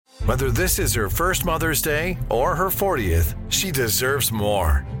Whether this is her first Mother's Day or her 40th, she deserves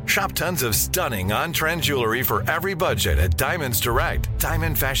more. Shop tons of stunning on-trend jewelry for every budget at Diamonds Direct.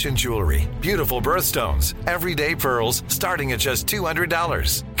 Diamond fashion jewelry, beautiful birthstones, everyday pearls starting at just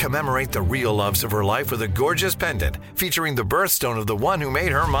 $200. Commemorate the real loves of her life with a gorgeous pendant featuring the birthstone of the one who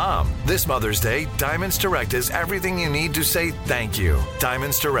made her mom. This Mother's Day, Diamonds Direct is everything you need to say thank you.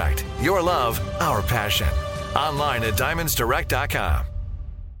 Diamonds Direct. Your love, our passion. Online at diamondsdirect.com.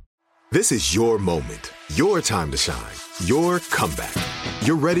 This is your moment, your time to shine, your comeback.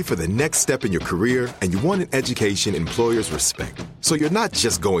 You're ready for the next step in your career, and you want an education employers respect. So you're not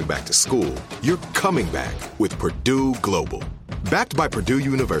just going back to school, you're coming back with Purdue Global. Backed by Purdue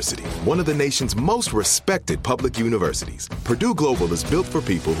University, one of the nation's most respected public universities, Purdue Global is built for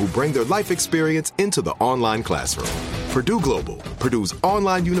people who bring their life experience into the online classroom. Purdue Global, Purdue's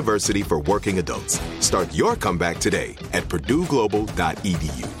online university for working adults. Start your comeback today at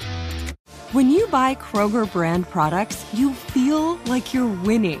purdueglobal.edu. When you buy Kroger brand products, you feel like you're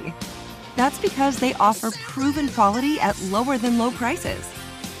winning. That's because they offer proven quality at lower than low prices.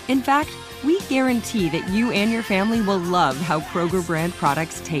 In fact, we guarantee that you and your family will love how Kroger brand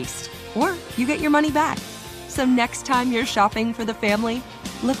products taste, or you get your money back. So next time you're shopping for the family,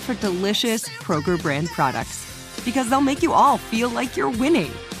 look for delicious Kroger brand products, because they'll make you all feel like you're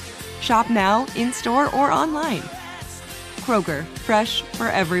winning. Shop now, in-store, or online. Kroger, fresh for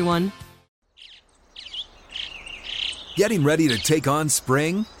everyone. Getting ready to take on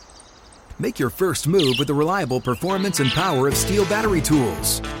spring? Make your first move with the reliable performance and power of Steel battery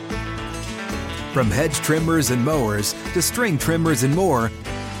tools. From hedge trimmers and mowers to string trimmers and more,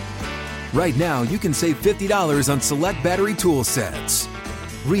 right now you can save $50 on select battery tool sets.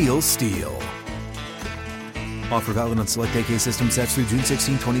 Real Steel. Offer valid on select AK system sets through June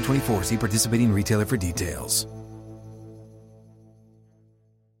 16, 2024. See participating retailer for details.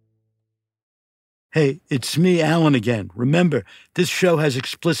 Hey, it's me, Alan, again. Remember, this show has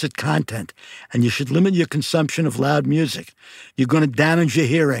explicit content, and you should limit your consumption of loud music. You're going to damage your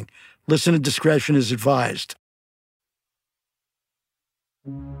hearing. Listener discretion is advised.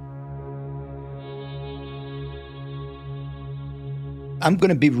 I'm going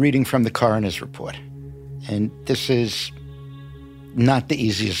to be reading from the coroner's report, and this is not the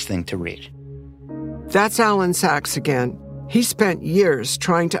easiest thing to read. That's Alan Sachs again. He spent years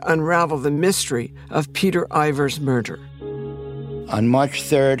trying to unravel the mystery of Peter Ivers' murder. On March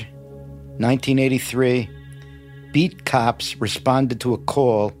 3rd, 1983, beat cops responded to a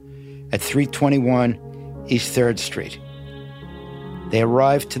call at 321 East 3rd Street. They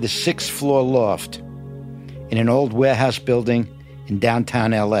arrived to the 6th-floor loft in an old warehouse building in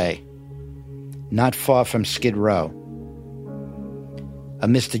downtown L.A., not far from Skid Row. A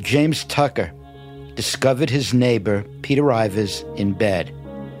Mr. James Tucker discovered his neighbor, Peter Ivers, in bed,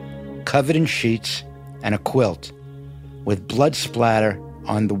 covered in sheets and a quilt, with blood splatter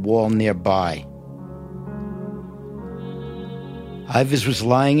on the wall nearby. Ivers was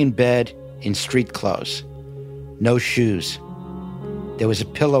lying in bed in street clothes, no shoes. There was a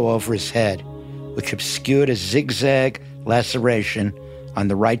pillow over his head, which obscured a zigzag laceration on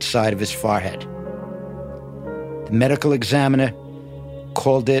the right side of his forehead. The medical examiner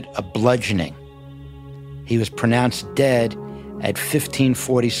called it a bludgeoning. He was pronounced dead at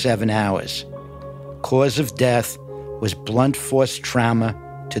 15:47 hours. Cause of death was blunt force trauma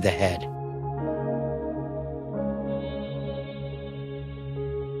to the head.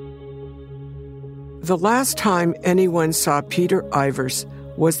 The last time anyone saw Peter Ivers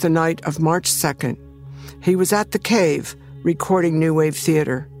was the night of March 2nd. He was at the Cave recording New Wave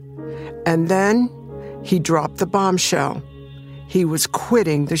Theater. And then he dropped the bombshell. He was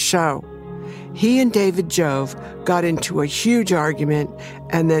quitting the show. He and David Jove got into a huge argument,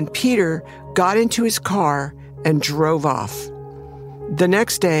 and then Peter got into his car and drove off. The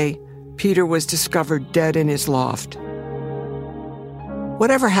next day, Peter was discovered dead in his loft.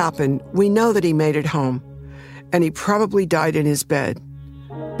 Whatever happened, we know that he made it home, and he probably died in his bed.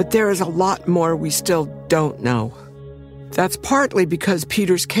 But there is a lot more we still don't know. That's partly because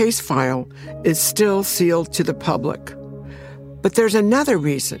Peter's case file is still sealed to the public. But there's another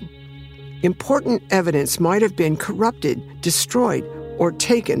reason. Important evidence might have been corrupted, destroyed, or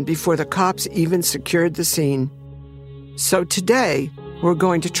taken before the cops even secured the scene. So today, we're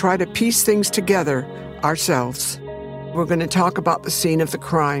going to try to piece things together ourselves. We're going to talk about the scene of the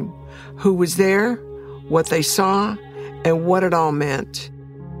crime, who was there, what they saw, and what it all meant,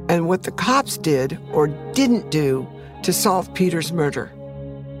 and what the cops did or didn't do to solve Peter's murder.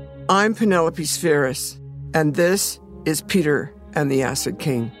 I'm Penelope Spheris, and this is Peter and the Acid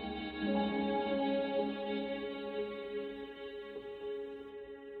King.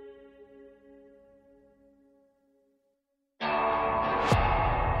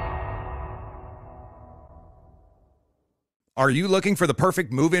 Are you looking for the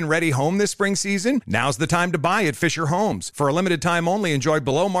perfect move-in ready home this spring season? Now's the time to buy at Fisher Homes. For a limited time only, enjoy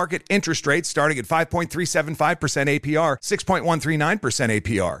below-market interest rates starting at 5.375% APR, 6.139%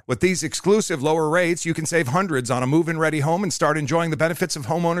 APR. With these exclusive lower rates, you can save hundreds on a move-in ready home and start enjoying the benefits of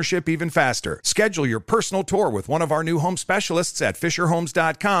home ownership even faster. Schedule your personal tour with one of our new home specialists at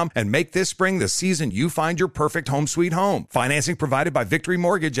FisherHomes.com and make this spring the season you find your perfect home sweet home. Financing provided by Victory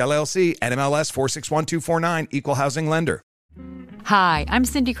Mortgage, LLC, NMLS 461249, Equal Housing Lender. Hi, I'm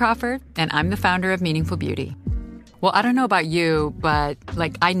Cindy Crawford, and I'm the founder of Meaningful Beauty. Well, I don't know about you, but,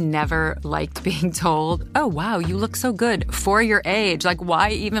 I never liked being told, oh, wow, you look so good for your age.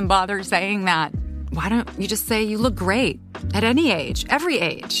 Why even bother saying that? Why don't you just say you look great at any age, every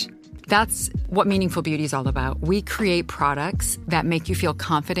age? That's what Meaningful Beauty is all about. We create products that make you feel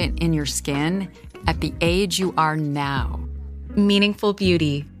confident in your skin at the age you are now. Meaningful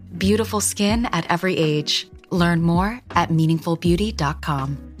Beauty. Beautiful skin at every age. Learn more at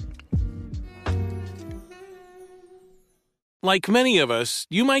meaningfulbeauty.com. Like many of us,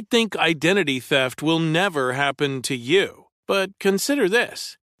 you might think identity theft will never happen to you. But consider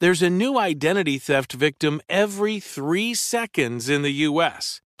this. There's a new identity theft victim every 3 seconds in the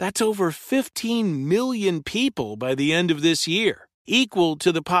U.S. That's over 15 million people by the end of this year, equal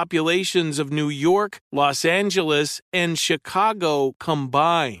to the populations of New York, Los Angeles, and Chicago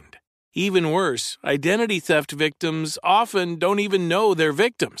combined. Even worse, identity theft victims often don't even know they're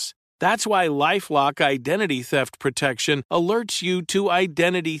victims. That's why LifeLock Identity Theft Protection alerts you to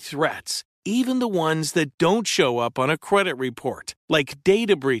identity threats, even the ones that don't show up on a credit report, like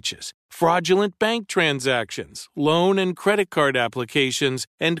data breaches, fraudulent bank transactions, loan and credit card applications,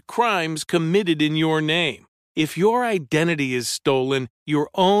 and crimes committed in your name. If your identity is stolen, your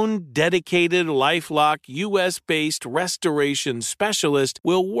own dedicated LifeLock U.S.-based restoration specialist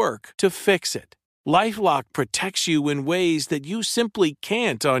will work to fix it. LifeLock protects you in ways that you simply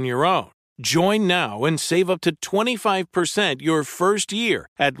can't on your own. Join now and save up to 25% your first year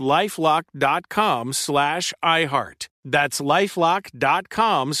at LifeLock.com/iHeart. That's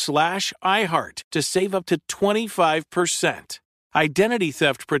LifeLock.com/iHeart to save up to 25%. Identity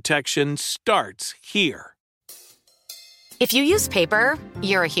theft protection starts here. If you use paper,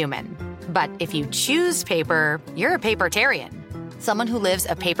 you're a human. But if you choose paper, you're a papertarian. Someone who lives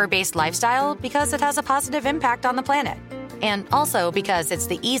a paper-based lifestyle because it has a positive impact on the planet. And also because it's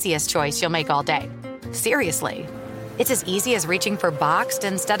the easiest choice you'll make all day. Seriously. It's as easy as reaching for boxed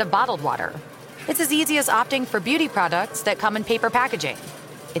instead of bottled water. It's as easy as opting for beauty products that come in paper packaging.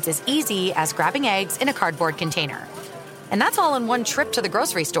 It's as easy as grabbing eggs in a cardboard container. And that's all in one trip to the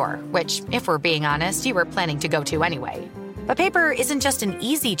grocery store, which, if we're being honest, you were planning to go to anyway. But paper isn't just an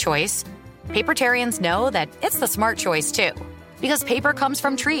easy choice. Papertarians know that it's the smart choice, too. Because paper comes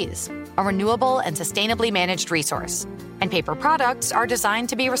from trees, a renewable and sustainably managed resource. And paper products are designed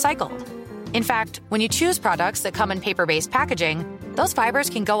to be recycled. In fact, when you choose products that come in paper-based packaging, those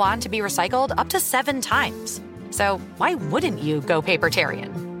fibers can go on to be recycled up to 7 times. So why wouldn't you go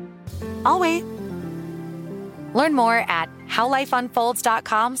papertarian? I'll wait. Learn more at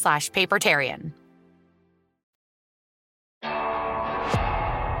howlifeunfolds.com/papertarian.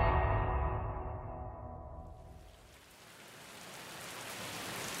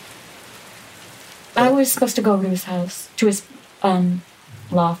 I was supposed to go to his house, to his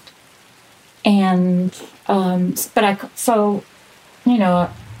loft, and it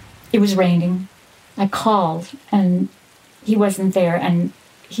was raining. I called, and he wasn't there, and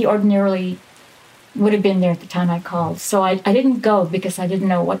he ordinarily would have been there at the time I called. So I didn't go because I didn't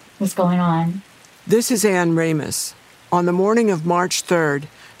know what was going on. This is Ann Ramus. On the morning of March 3rd,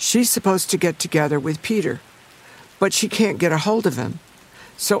 she's supposed to get together with Peter, but she can't get a hold of him.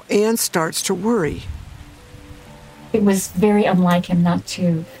 So Ann starts to worry. It was very unlike him not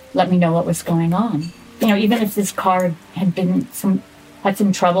to let me know what was going on. Even if this car had had some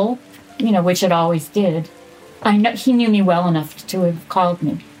trouble, which it always did, I know he knew me well enough to have called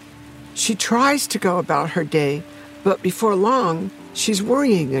me. She tries to go about her day, but before long, she's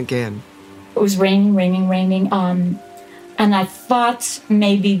worrying again. It was raining, and I thought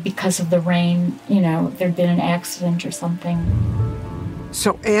maybe because of the rain, there'd been an accident or something.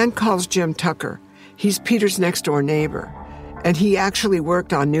 So Ann calls Jim Tucker. He's Peter's next-door neighbor, and he actually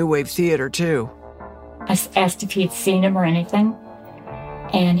worked on New Wave Theater, too. I asked if he'd seen him or anything,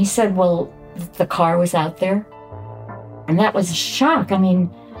 and he said, well, the car was out there. And that was a shock.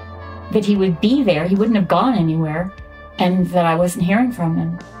 That he would be there. He wouldn't have gone anywhere, and that I wasn't hearing from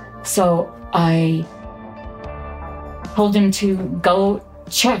him. So I told him to go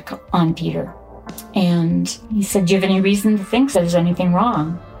check on Peter. And he said, do you have any reason to think there's anything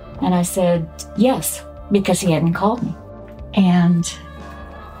wrong? And I said, yes, because he hadn't called me. And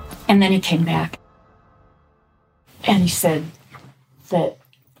then he came back. And he said that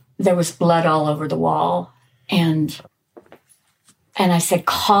there was blood all over the wall. And I said,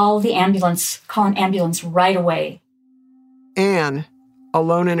 call an ambulance right away. Anne,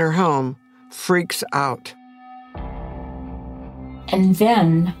 alone in her home, freaks out. And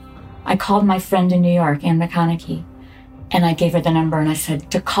then I called my friend in New York, Anne McConaughey, and I gave her the number and I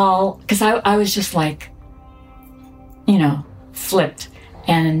said to call, because I was just like, flipped.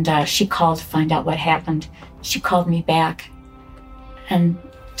 And she called to find out what happened. She called me back and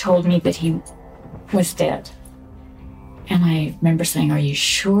told me that he was dead. And I remember saying, are you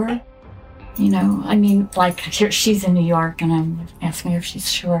sure? Here she's in New York and I'm asking her if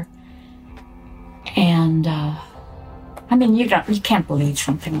she's sure. And, you can't believe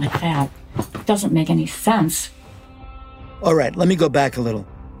something like that. It doesn't make any sense. All right, let me go back a little.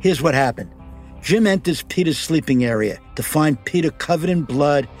 Here's what happened. Jim enters Peter's sleeping area to find Peter covered in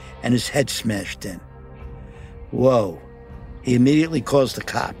blood and his head smashed in. Whoa. He immediately calls the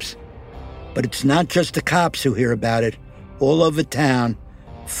cops. But it's not just the cops who hear about it. All over town,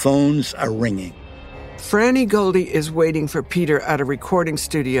 phones are ringing. Franny Goldie is waiting for Peter at a recording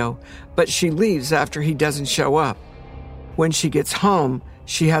studio, but she leaves after he doesn't show up. When she gets home,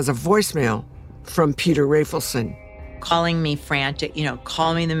 she has a voicemail from Peter Rafelson. Calling me frantic,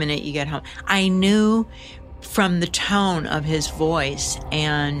 call me the minute you get home. I knew from the tone of his voice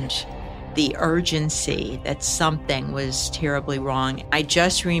and the urgency that something was terribly wrong. I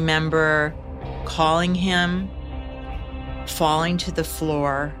just remember calling him, falling to the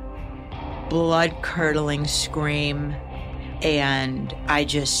floor, blood-curdling scream, and I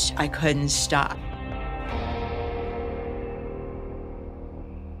couldn't stop.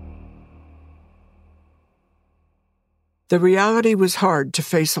 The reality was hard to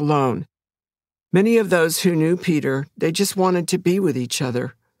face alone. Many of those who knew Peter, they just wanted to be with each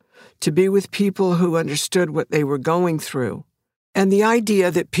other, to be with people who understood what they were going through. And the idea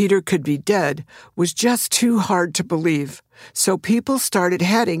that Peter could be dead was just too hard to believe, so people started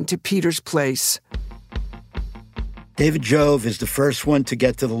heading to Peter's place. David Jove is the first one to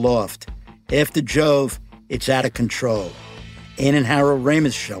get to the loft. After Jove, it's out of control. Ann and Harold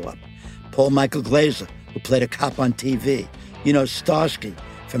Ramis show up. Paul Michael Glaser, who played a cop on TV. Starsky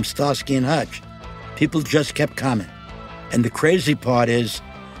from Starsky and Hutch. People just kept coming. And the crazy part is,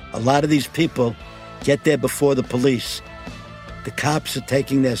 a lot of these people get there before the police. The cops are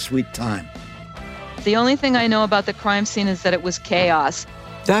taking their sweet time. The only thing I know about the crime scene is that it was chaos.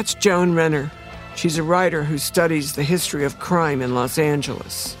 That's Joan Renner. She's a writer who studies the history of crime in Los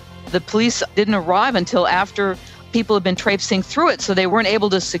Angeles. The police didn't arrive until after people had been traipsing through it, so they weren't able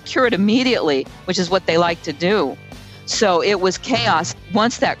to secure it immediately, which is what they like to do. So it was chaos.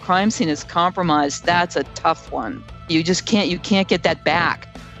 Once that crime scene is compromised, that's a tough one. You can't get that back,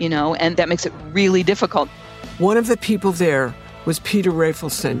 and that makes it really difficult. One of the people there was Peter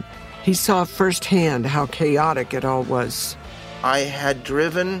Rafelson. He saw firsthand how chaotic it all was. I had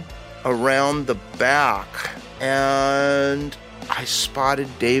driven around the back and I spotted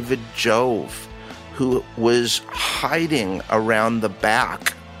David Jove, who was hiding around the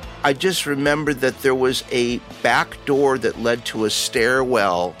back. I just remembered that there was a back door that led to a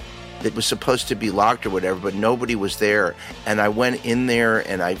stairwell that was supposed to be locked or whatever, but nobody was there. And I went in there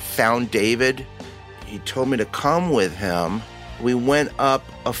and I found David. He told me to come with him. We went up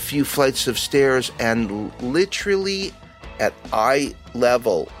a few flights of stairs and literally at eye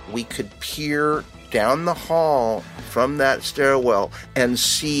level, we could peer down the hall from that stairwell and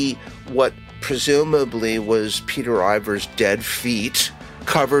see what presumably was Peter Iver's dead feet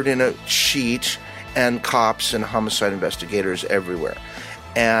covered in a sheet and cops and homicide investigators everywhere.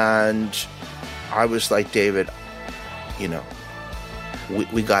 And I was like, David,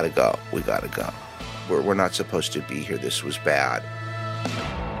 we gotta go. We gotta go. We're not supposed to be here. This was bad.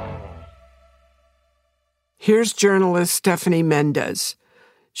 Here's journalist Stephanie Mendez.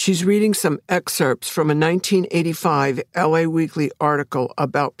 She's reading some excerpts from a 1985 LA Weekly article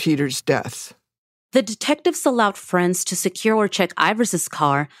about Peter's death. The detectives allowed friends to secure or check Ivers's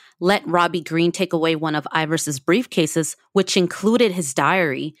car, let Robbie Green take away one of Ivers's briefcases, which included his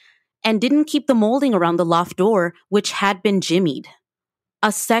diary, and didn't keep the molding around the loft door, which had been jimmied.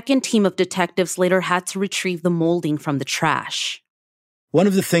 A second team of detectives later had to retrieve the molding from the trash. One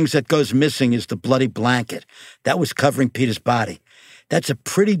of the things that goes missing is the bloody blanket that was covering Peter's body. That's a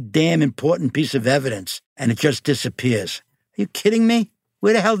pretty damn important piece of evidence, and it just disappears. Are you kidding me?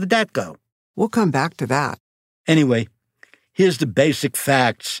 Where the hell did that go? We'll come back to that. Anyway, here's the basic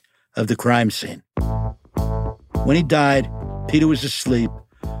facts of the crime scene. When he died, Peter was asleep,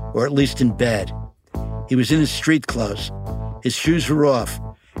 or at least in bed. He was in his street clothes. His shoes were off,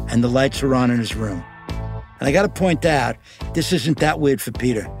 and the lights were on in his room. And I got to point out, this isn't that weird for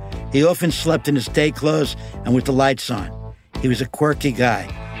Peter. He often slept in his day clothes and with the lights on. He was a quirky guy.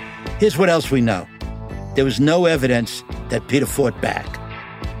 Here's what else we know. There was no evidence that Peter fought back.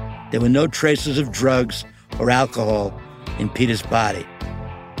 There were no traces of drugs or alcohol in Peter's body.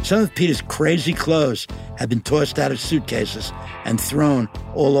 Some of Peter's crazy clothes had been tossed out of suitcases and thrown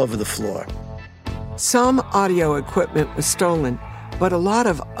all over the floor. Some audio equipment was stolen, but a lot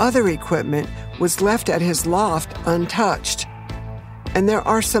of other equipment was left at his loft untouched. And there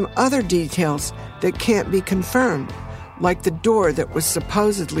are some other details that can't be confirmed, like the door that was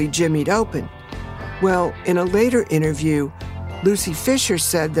supposedly jimmied open. Well, in a later interview, Lucy Fisher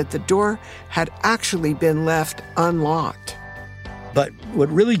said that the door had actually been left unlocked. But what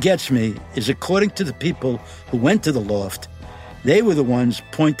really gets me is, according to the people who went to the loft, they were the ones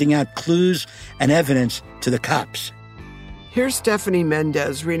pointing out clues and evidence to the cops. Here's Stephanie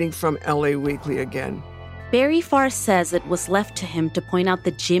Mendez reading from LA Weekly again. Barry Farr says it was left to him to point out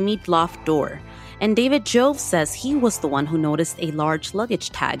the jimmied loft door, and David Jove says he was the one who noticed a large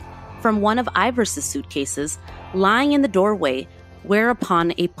luggage tag from one of Ivers's suitcases lying in the doorway,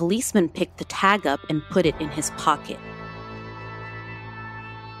 whereupon a policeman picked the tag up and put it in his pocket.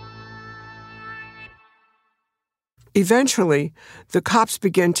 Eventually, the cops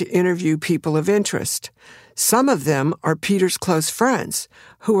begin to interview people of interest. Some of them are Peter's close friends,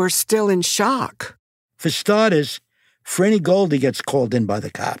 who are still in shock. For starters, Franny Goldie gets called in by the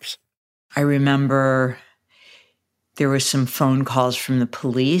cops. I remember there were some phone calls from the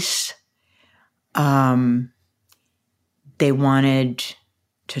police. They wanted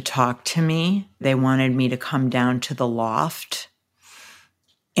to talk to me. They wanted me to come down to the loft.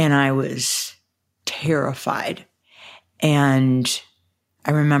 And I was terrified. And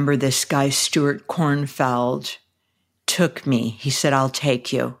I remember this guy, Stuart Kornfeld, took me. He said, "I'll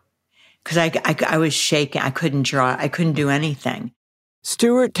take you." Because I was shaking. I couldn't draw. I couldn't do anything.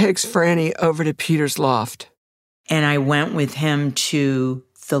 Stuart takes Franny over to Peter's loft. And I went with him to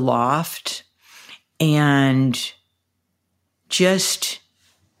the loft. And just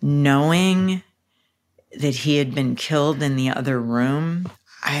knowing that he had been killed in the other room,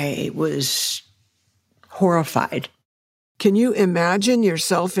 I was horrified. Can you imagine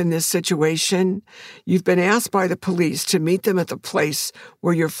yourself in this situation? You've been asked by the police to meet them at the place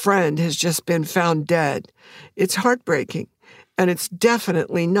where your friend has just been found dead. It's heartbreaking, and it's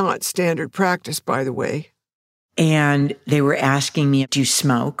definitely not standard practice, by the way. And they were asking me, "Do you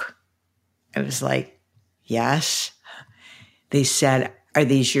smoke?" I was like, "Yes." They said, "Are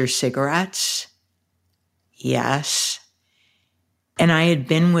these your cigarettes?" "Yes." And I had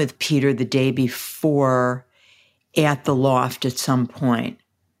been with Peter the day before at the loft at some point.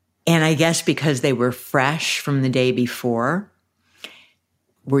 And I guess because they were fresh from the day before,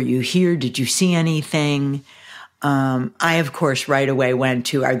 "Were you here? Did you see anything?" I, of course, right away went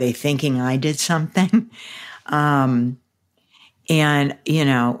to, "Are they thinking I did something?" And, you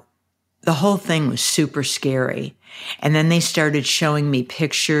know, the whole thing was super scary. And then they started showing me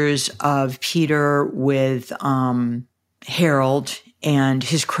pictures of Peter with Harold and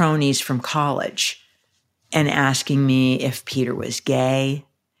his cronies from college, and asking me if Peter was gay,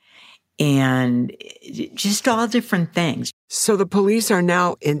 and just all different things. So the police are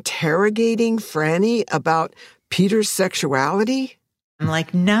now interrogating Franny about Peter's sexuality? I'm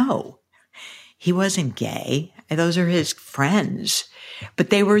like, no, he wasn't gay. Those are his friends. But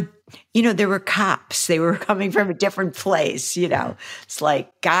they were, you know, they were cops. They were coming from a different place, you know. It's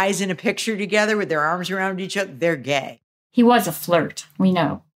like guys in a picture together with their arms around each other, they're gay. He was a flirt, we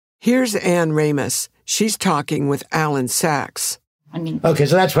know. Here's Ann Ramus. She's talking with Alan Sachs. I mean... Okay,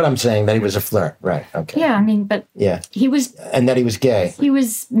 so that's what I'm saying, that he was a flirt. Right, okay. Yeah, I mean, but... Yeah. He was... And that he was gay. He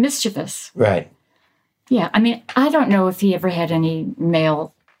was mischievous. Right. Yeah, I mean, I don't know if he ever had any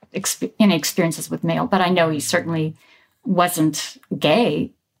male... any experiences with male, but I know he certainly wasn't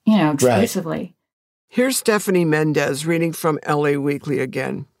gay, you know, exclusively. Right. Here's Stephanie Mendez reading from LA Weekly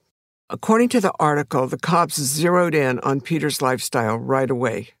again. According to the article, the cops zeroed in on Peter's lifestyle right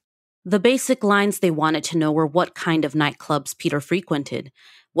away. The basic lines they wanted to know were what kind of nightclubs Peter frequented,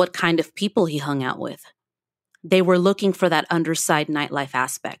 what kind of people he hung out with. They were looking for that underside nightlife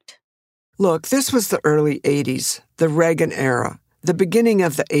aspect. Look, this was the early 80s, the Reagan era, the beginning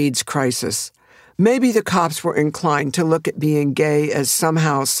of the AIDS crisis. Maybe the cops were inclined to look at being gay as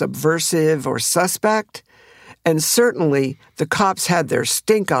somehow subversive or suspect, and certainly the cops had their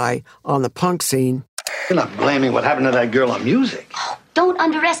stink eye on the punk scene. You're not blaming what happened to that girl on music. Don't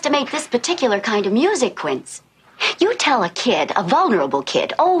underestimate this particular kind of music, Quince. You tell a kid, a vulnerable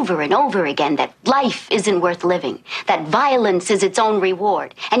kid, over and over again that life isn't worth living, that violence is its own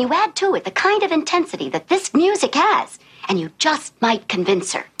reward, and you add to it the kind of intensity that this music has, and you just might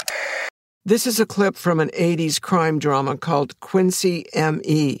convince her. This is a clip from an 80s crime drama called Quincy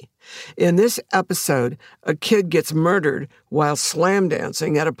M.E. In this episode, a kid gets murdered while slam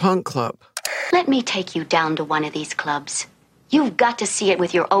dancing at a punk club. Let me take you down to one of these clubs. You've got to see it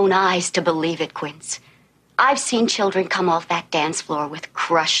with your own eyes to believe it, Quince. I've seen children come off that dance floor with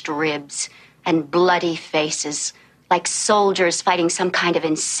crushed ribs and bloody faces, like soldiers fighting some kind of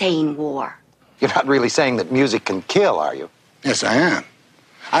insane war. You're not really saying that music can kill, are you? Yes, I am.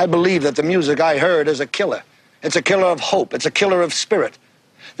 I believe that the music I heard is a killer. It's a killer of hope. It's a killer of spirit.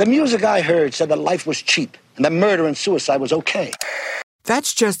 The music I heard said that life was cheap and that murder and suicide was okay.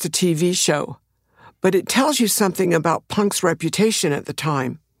 That's just a TV show, but it tells you something about punk's reputation at the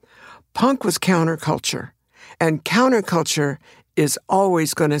time. Punk was counterculture, and counterculture is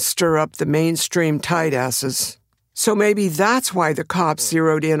always going to stir up the mainstream tight asses. So maybe that's why the cops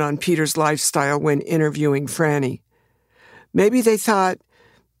zeroed in on Peter's lifestyle when interviewing Franny. Maybe they thought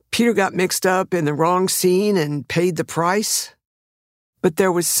Peter got mixed up in the wrong scene and paid the price. But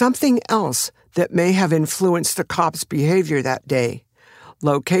there was something else that may have influenced the cops' behavior that day.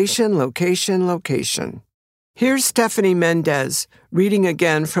 Location, location, location. Here's Stephanie Mendez reading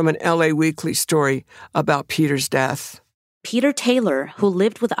again from an LA Weekly story about Peter's death. Peter Taylor, who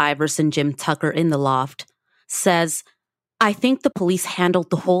lived with Ivers and Jim Tucker in the loft, says, "I think the police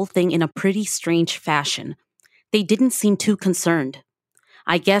handled the whole thing in a pretty strange fashion. They didn't seem too concerned.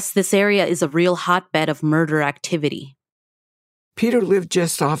 I guess this area is a real hotbed of murder activity." Peter lived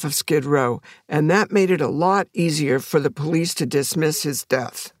just off of Skid Row, and that made it a lot easier for the police to dismiss his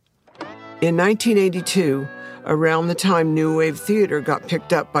death. In 1982, around the time New Wave Theater got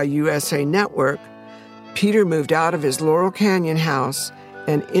picked up by USA Network, Peter moved out of his Laurel Canyon house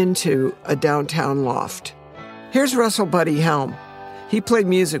and into a downtown loft. Here's Russell Buddy Helm. He played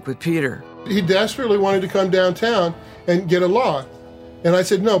music with Peter. He desperately wanted to come downtown and get a law. And I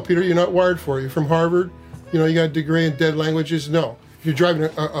said, no, Peter, you're not wired for it. You're from Harvard. You know, you got a degree in dead languages. No. If you're driving a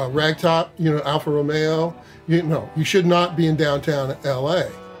ragtop, Alfa Romeo, you should not be in downtown L.A.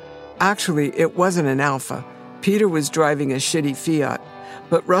 Actually, it wasn't an Alfa. Peter was driving a shitty Fiat.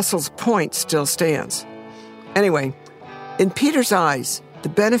 But Russell's point still stands. Anyway, in Peter's eyes, the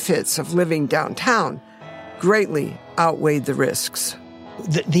benefits of living downtown greatly outweighed the risks.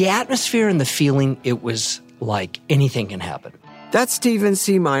 The atmosphere and the feeling, it was like anything can happen. That's Steven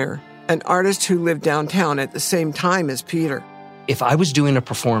Seemeyer, an artist who lived downtown at the same time as Peter. If I was doing a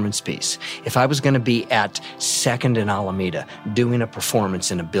performance piece, if I was going to be at 2nd and Alameda doing a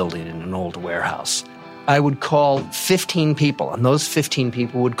performance in a building in an old warehouse, I would call 15 people, and those 15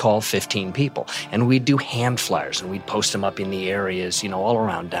 people would call 15 people. And we'd do hand flyers, and we'd post them up in the areas, all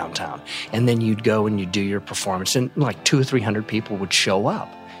around downtown. And then you'd go and you'd do your performance, and like 200 or 300 people would show up.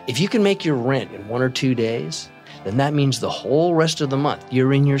 If you can make your rent in 1 or 2 days, then that means the whole rest of the month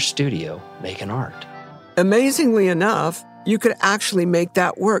you're in your studio making art. Amazingly enough, you could actually make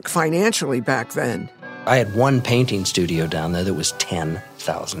that work financially back then. I had one painting studio down there that was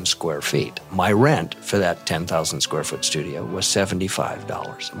 10,000 square feet. My rent for that 10,000 square foot studio was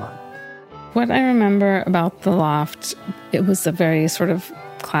 $75 a month. What I remember about the loft, it was a very sort of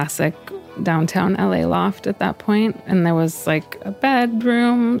classic downtown LA loft at that point, and there was like a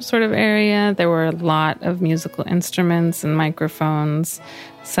bedroom sort of area. There were a lot of musical instruments and microphones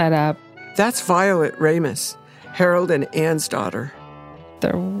set up. That's Violet Ramus, Harold and Ann's daughter.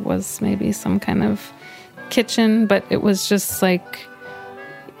 There was maybe some kind of kitchen, but it was just like,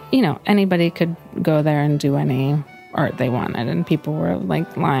 anybody could go there and do any art they wanted, and people were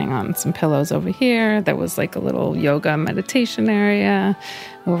like lying on some pillows over here. There was like a little yoga meditation area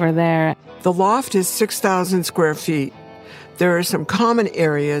over there. The loft is 6,000 square feet. There are some common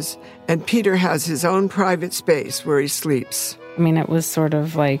areas, and Peter has his own private space where he sleeps. It was sort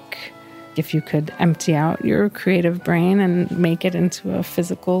of like if you could empty out your creative brain and make it into a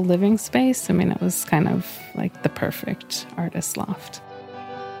physical living space. It was kind of like the perfect artist loft.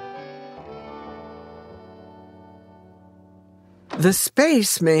 The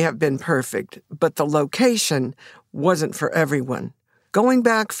space may have been perfect, but the location wasn't for everyone. Going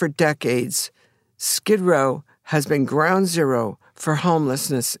back for decades, Skid Row has been ground zero for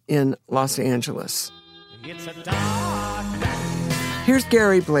homelessness in Los Angeles. Here's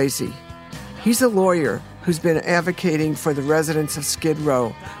Gary Blasey. He's a lawyer who's been advocating for the residents of Skid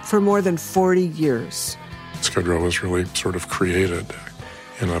Row for more than 40 years. Skid Row was really sort of created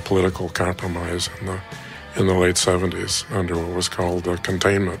in a political compromise in the late 70s under what was called the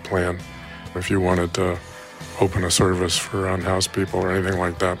containment plan. If you wanted to open a service for unhoused people or anything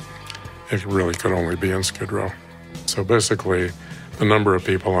like that. It really could only be in Skid Row. So basically, the number of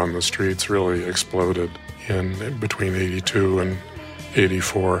people on the streets really exploded in between 82 and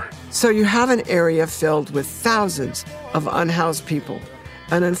 84. So you have an area filled with thousands of unhoused people.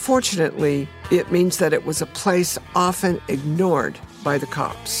 And unfortunately, it means that it was a place often ignored by the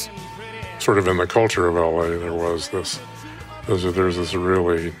cops. Sort of in the culture of LA, there's this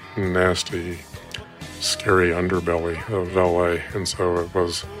really nasty, scary underbelly of LA. And so it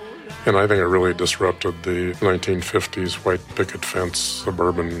was, and I think it really disrupted the 1950s white picket fence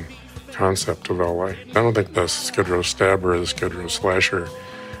suburban concept of LA. I don't think the Skid Row Stabber or the Skid Row Slasher,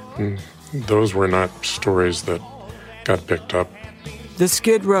 those were not stories that got picked up. The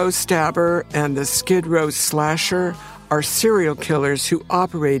Skid Row Stabber and the Skid Row Slasher are serial killers who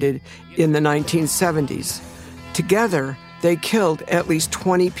operated in the 1970s. Together, they killed at least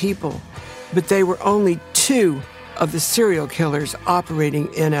 20 people, but they were only two of the serial killers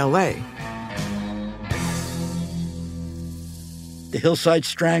operating in LA. The Hillside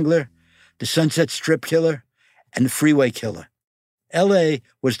Strangler, the Sunset Strip Killer, and the Freeway Killer. LA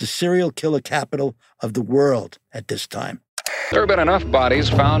was the serial killer capital of the world at this time. There have been enough bodies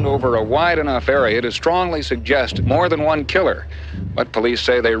found over a wide enough area to strongly suggest more than one killer, but police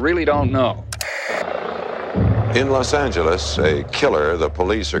say they really don't know. In Los Angeles, a killer the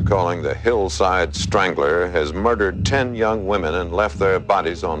police are calling the Hillside Strangler has murdered 10 young women and left their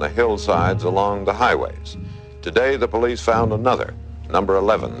bodies on the hillsides along the highways. Today, the police found another, number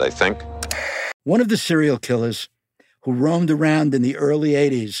 11, they think. One of the serial killers who roamed around in the early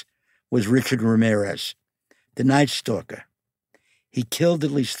 80s was Richard Ramirez, the Night Stalker. He killed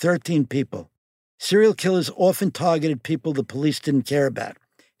at least 13 people. Serial killers often targeted people the police didn't care about: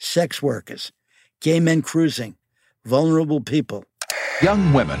 sex workers, gay men cruising, vulnerable people.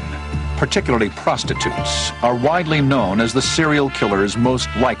 Young women, particularly prostitutes, are widely known as the serial killer's most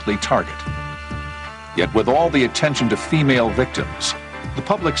likely target. Yet with all the attention to female victims, the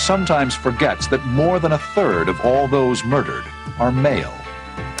public sometimes forgets that more than a third of all those murdered are male.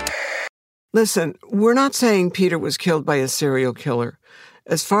 Listen, we're not saying Peter was killed by a serial killer.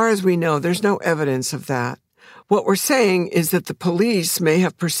 As far as we know, there's no evidence of that. What we're saying is that the police may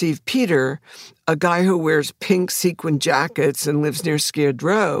have perceived Peter, a guy who wears pink sequin jackets and lives near Skid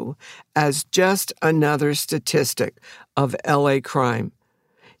Row, as just another statistic of LA crime.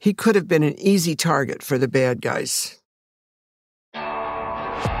 He could have been an easy target for the bad guys.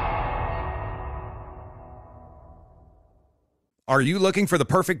 Are you looking for the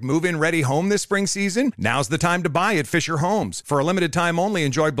perfect move-in ready home this spring season? Now's the time to buy at Fisher Homes. For a limited time only,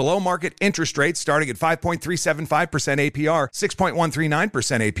 enjoy below-market interest rates starting at 5.375% APR,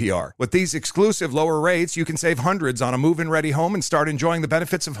 6.139% APR. With these exclusive lower rates, you can save hundreds on a move-in ready home and start enjoying the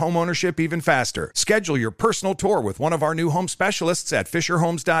benefits of homeownership even faster. Schedule your personal tour with one of our new home specialists at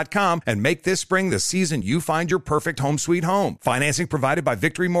FisherHomes.com and make this spring the season you find your perfect home sweet home. Financing provided by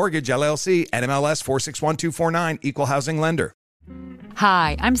Victory Mortgage, LLC, NMLS 461249, Equal Housing Lender.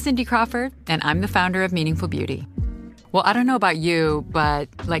 Hi, I'm Cindy Crawford, and I'm the founder of Meaningful Beauty. Well, I don't know about you, but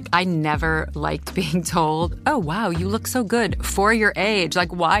I never liked being told, oh, wow, you look so good for your age.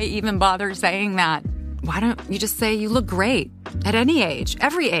 Why even bother saying that? Why don't you just say you look great at any age,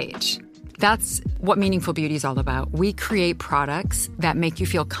 every age? That's what Meaningful Beauty is all about. We create products that make you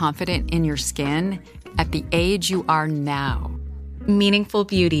feel confident in your skin at the age you are now. Meaningful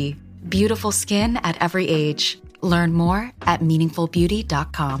Beauty. Beautiful skin at every age. Learn more at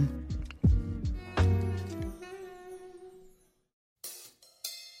meaningfulbeauty.com.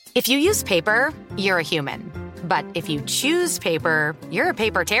 If you use paper, you're a human. But if you choose paper, you're a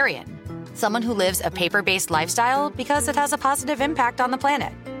papertarian. Someone who lives a paper-based lifestyle because it has a positive impact on the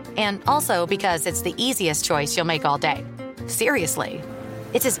planet. And also because it's the easiest choice you'll make all day. Seriously.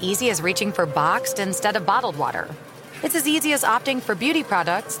 It's as easy as reaching for boxed instead of bottled water. It's as easy as opting for beauty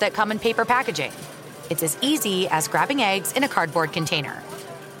products that come in paper packaging. It's as easy as grabbing eggs in a cardboard container.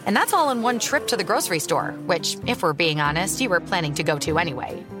 And that's all in one trip to the grocery store, which, if we're being honest, you were planning to go to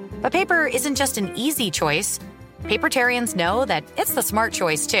anyway. But paper isn't just an easy choice. Papertarians know that it's the smart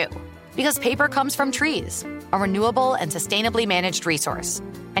choice, too. Because paper comes from trees, a renewable and sustainably managed resource.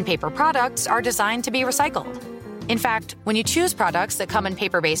 And paper products are designed to be recycled. In fact, when you choose products that come in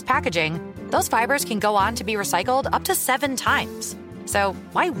paper-based packaging, those fibers can go on to be recycled up to 7 times. So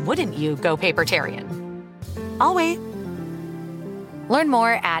why wouldn't you go papertarian? I'll wait. Learn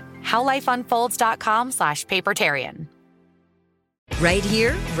more at howlifeunfolds.com/papertarian. Right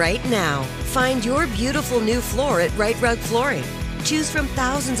here, right now. Find your beautiful new floor at Right Rug Flooring. Choose from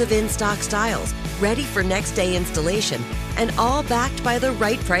thousands of in-stock styles, ready for next day installation, and all backed by the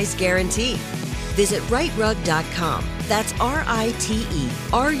right price guarantee. Visit rightrug.com. That's RITERUG.com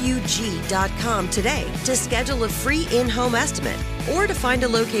today to schedule a free in-home estimate or to find a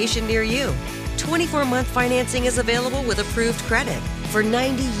location near you. 24-month financing is available with approved credit. For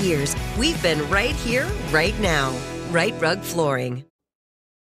 90 years, we've been right here, right now. Right Rug Flooring.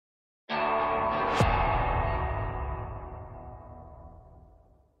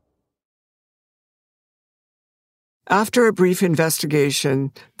 After a brief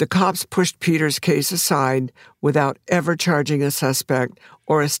investigation, the cops pushed Peter's case aside without ever charging a suspect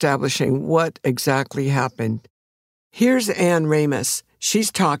or establishing what exactly happened. Here's Ann Ramus.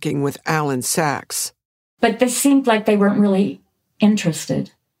 She's talking with Alan Sachs. But this seemed like they weren't really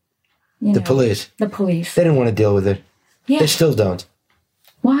interested. The police. The police. They didn't want to deal with it. Yeah. They still don't.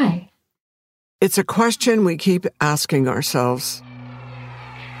 Why? It's a question we keep asking ourselves.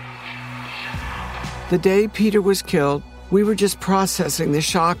 The day Peter was killed, we were just processing the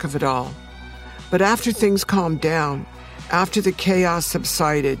shock of it all. But after things calmed down, after the chaos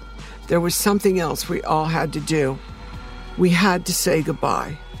subsided, there was something else we all had to do. We had to say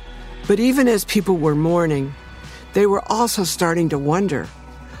goodbye. But even as people were mourning, they were also starting to wonder,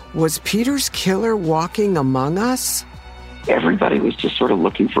 was Peter's killer walking among us? Everybody was just sort of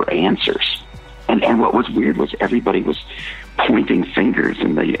looking for answers. And what was weird was everybody was pointing fingers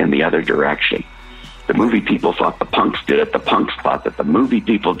in the other direction. The movie people thought the punks did it. The punks thought that the movie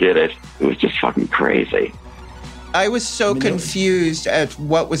people did it. It was just fucking crazy. I was so confused at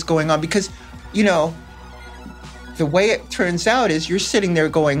what was going on because, you know, the way it turns out is you're sitting there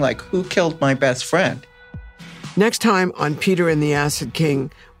going like, who killed my best friend? Next time on Peter and the Acid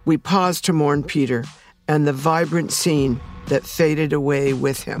King, we pause to mourn Peter and the vibrant scene that faded away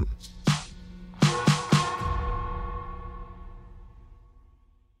with him.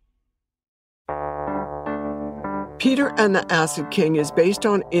 Peter and the Acid King is based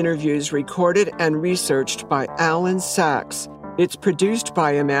on interviews recorded and researched by Alan Sachs. It's produced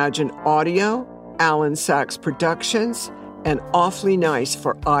by Imagine Audio, Alan Sachs Productions, and Awfully Nice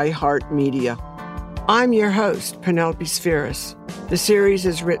for iHeartMedia. I'm your host, Penelope Spheris. The series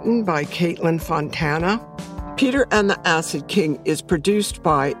is written by Caitlin Fontana. Peter and the Acid King is produced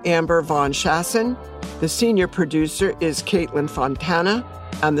by Amber Von Schassen. The senior producer is Caitlin Fontana.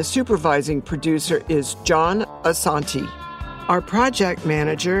 And the supervising producer is John Asante. Our project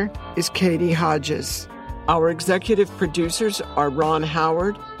manager is Katie Hodges. Our executive producers are Ron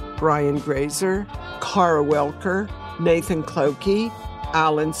Howard, Brian Grazer, Cara Welker, Nathan Clokey,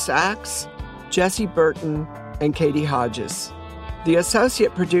 Alan Sachs, Jesse Burton, and Katie Hodges. The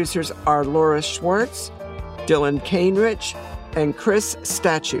associate producers are Laura Schwartz, Dylan Cainrich, and Chris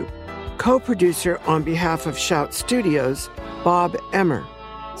Statue. Co-producer on behalf of Shout Studios, Bob Emmer.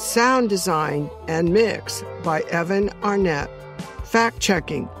 Sound design and mix by Evan Arnett.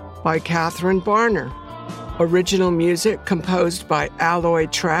 Fact-checking by Catherine Barner. Original music composed by Alloy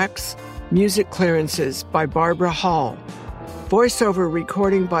Tracks. Music clearances by Barbara Hall. Voiceover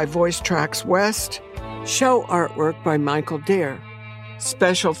recording by Voice Tracks West. Show artwork by Michael Dare.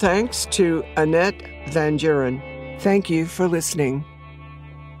 Special thanks to Annette Van Duren. Thank you for listening.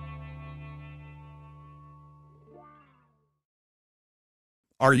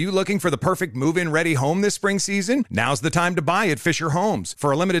 Are you looking for the perfect move-in ready home this spring season? Now's the time to buy at Fisher Homes.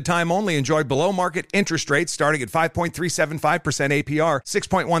 For a limited time only, enjoy below-market interest rates starting at 5.375% APR,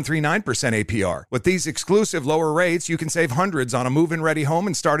 6.139% APR. With these exclusive lower rates, you can save hundreds on a move-in ready home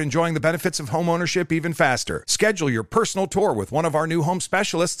and start enjoying the benefits of home ownership even faster. Schedule your personal tour with one of our new home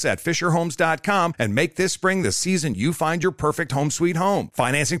specialists at FisherHomes.com and make this spring the season you find your perfect home sweet home.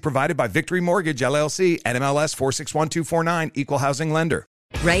 Financing provided by Victory Mortgage, LLC, NMLS 461249, Equal Housing Lender.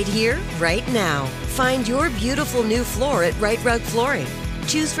 Right here, right now. Find your beautiful new floor at Right Rug Flooring.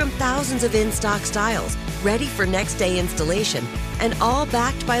 Choose from thousands of in-stock styles, ready for next day installation, and all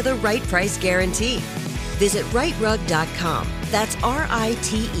backed by the right price guarantee. Visit rightrug.com. That's RITERUG.com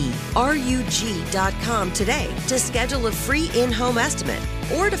today to schedule a free in-home estimate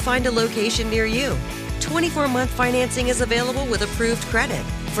or to find a location near you. 24-month financing is available with approved credit.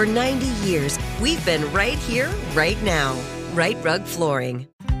 For 90 years, we've been right here, right now. Right Rug Flooring.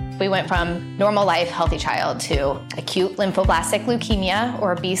 We went from normal life, healthy child to acute lymphoblastic leukemia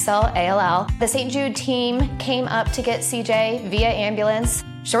or B-cell ALL. The St. Jude team came up to get CJ via ambulance.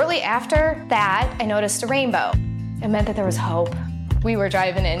 Shortly after that, I noticed a rainbow. It meant that there was hope. We were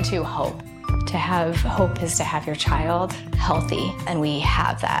driving into hope. To have hope is to have your child healthy, and we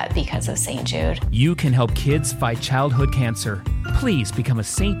have that because of St. Jude. You can help kids fight childhood cancer. Please become a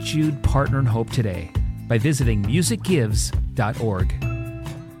St. Jude Partner in Hope today by visiting musicgives.org.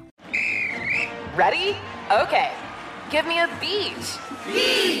 Ready? Okay. Give me a beach.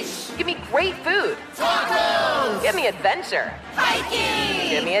 Beach! Give me great food. Tacos! Give me adventure.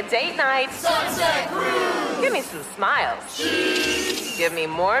 Hiking! Give me a date night. Sunset cruise! Give me some smiles. Cheese! Give me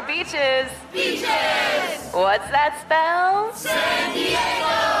more beaches. Beaches! What's that spell? San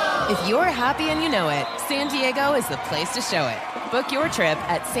Diego! If you're happy and you know it, San Diego is the place to show it. Book your trip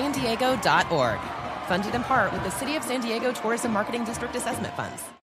at sandiego.org. Funded in part with the City of San Diego Tourism Marketing District Assessment Funds.